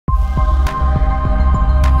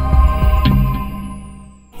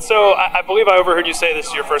So I believe I overheard you say this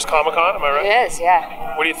is your first Comic-Con, am I right? It is,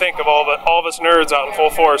 yeah. What do you think of all of us nerds out in full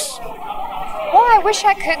force? Well, I wish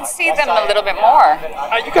I could see them a little bit more.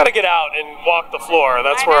 You got to get out and walk the floor.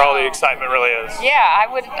 That's where all the excitement really is. Yeah,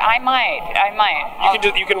 I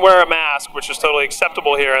might. You can wear a mask, which is totally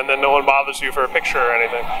acceptable here, and then no one bothers you for a picture or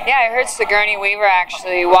anything. Yeah, I heard Sigourney Weaver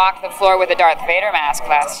actually walk the floor with a Darth Vader mask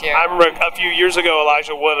last year. I remember a few years ago,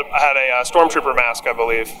 Elijah Wood had a Stormtrooper mask, I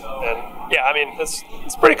believe. And yeah, I mean, it's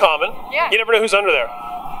pretty common. Yeah. You never know who's under there.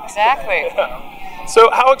 Exactly.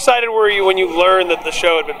 So how excited were you when you learned that the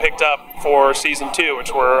show had been picked up for season 2,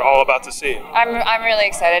 which we're all about to see? I'm really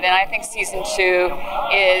excited, and I think season 2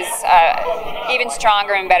 is even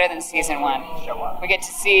stronger and better than season 1. We get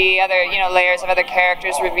to see other, layers of other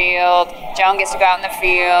characters revealed. Joan gets to go out in the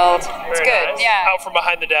field. It's Very good. nice. Yeah. Out from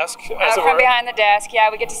behind the desk, as Out it from were. behind the desk.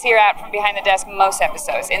 Yeah, we get to see her out from behind the desk most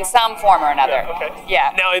episodes in some form or another. Yeah, okay.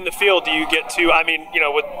 Yeah. Now in the field, do you get to? I mean,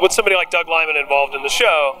 with somebody like Doug Liman involved in the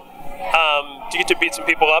show, do you get to beat some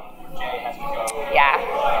people up? Yeah.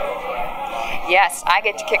 Yes, I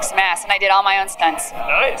get to kick some ass, and I did all my own stunts.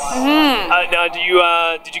 Nice. Mm-hmm. Now,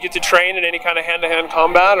 did you get to train in any kind of hand-to-hand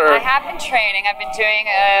combat, or? I have been training. I've been doing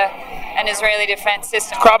an Israeli defense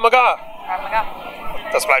system. Krav Maga. Krav Maga.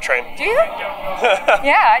 That's what I train. Do you?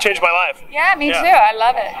 Yeah. Changed my life. Yeah, me too. I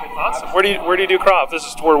love it. Awesome. Where do you do Krav?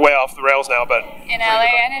 We're way off the rails now, but. In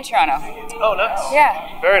LA and in Toronto. Oh, nice.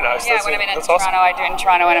 Yeah. Very nice. Yeah, when I'm in Toronto, I do it in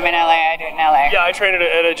Toronto. When I'm in LA, I do it in LA. Yeah, I train at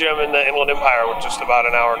a gym in the Inland Empire, which is just about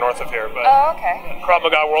an hour north of here. But oh, okay. Krav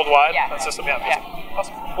Maga worldwide. Yeah. That system. Yeah.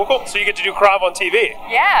 Awesome. Well, cool. So you get to do Krav on TV.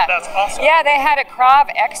 Yeah. That's awesome. Yeah, they had a Krav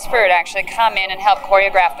expert actually come in and help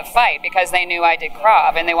choreograph the fight because they knew I did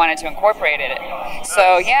Krav and they wanted to incorporate it.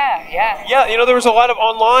 So yeah. Yeah, there was a lot of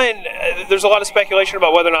online, there's a lot of speculation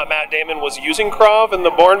about whether or not Matt Damon was using Krav in the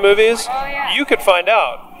Bourne movies. Oh, yeah. You could find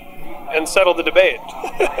out and settle the debate.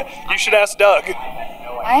 You should ask Doug.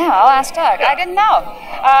 I'll ask Doug. Yeah. I didn't know.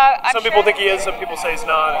 Some people think he is, some people say he's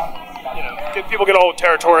not. People get all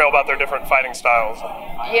territorial about their different fighting styles.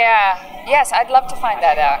 Yeah, yes, I'd love to find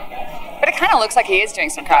that out. But it kind of looks like he is doing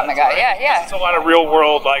some Krav Maga. Right. Yeah. It's a lot of real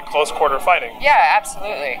world, close quarter fighting. Yeah,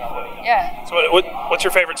 absolutely. Yeah. So what's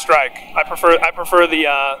your favorite strike? I prefer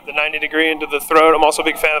the 90 degree into the throat. I'm also a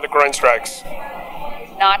big fan of the groin strikes.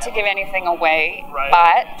 Not to give anything away, right.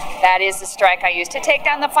 But that is the strike I used to take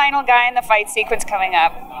down the final guy in the fight sequence coming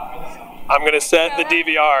up. I'm going to set the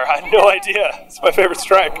DVR. I had no idea. It's my favorite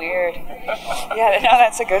strike. Weird. Yeah, no,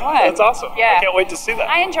 that's a good one. That's awesome. Yeah. I can't wait to see that.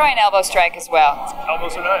 I enjoy an elbow strike as well.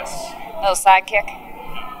 Elbows are nice. Little side kick.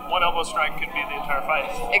 One elbow strike could be the entire fight.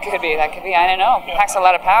 It could be. That could be. I don't know. It packs a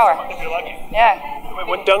lot of power. If you're lucky. Yeah.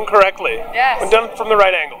 When done correctly. Yes. When done from the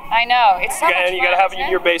right angle. I know. It's so much fun. And you got to have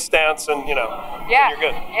your base stance, and Yeah. you're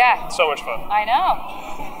good. Yeah. It's so much fun. I know.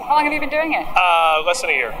 How long have you been doing it? Less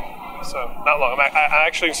than a year. So not long. I'm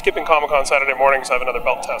actually skipping Comic-Con Saturday morning because I have another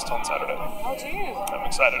belt test on Saturday. Oh, do you? I'm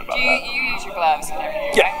excited about that. You use your gloves and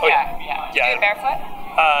everything, Yeah. right? Oh, yeah. Do you do it barefoot?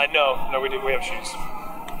 No, we have shoes.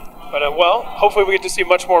 But hopefully we get to see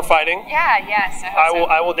much more fighting. Yeah, yes. I hope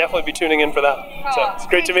so. I will definitely be tuning in for that. Cool. So it's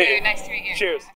great to meet you. Nice to meet you. Cheers.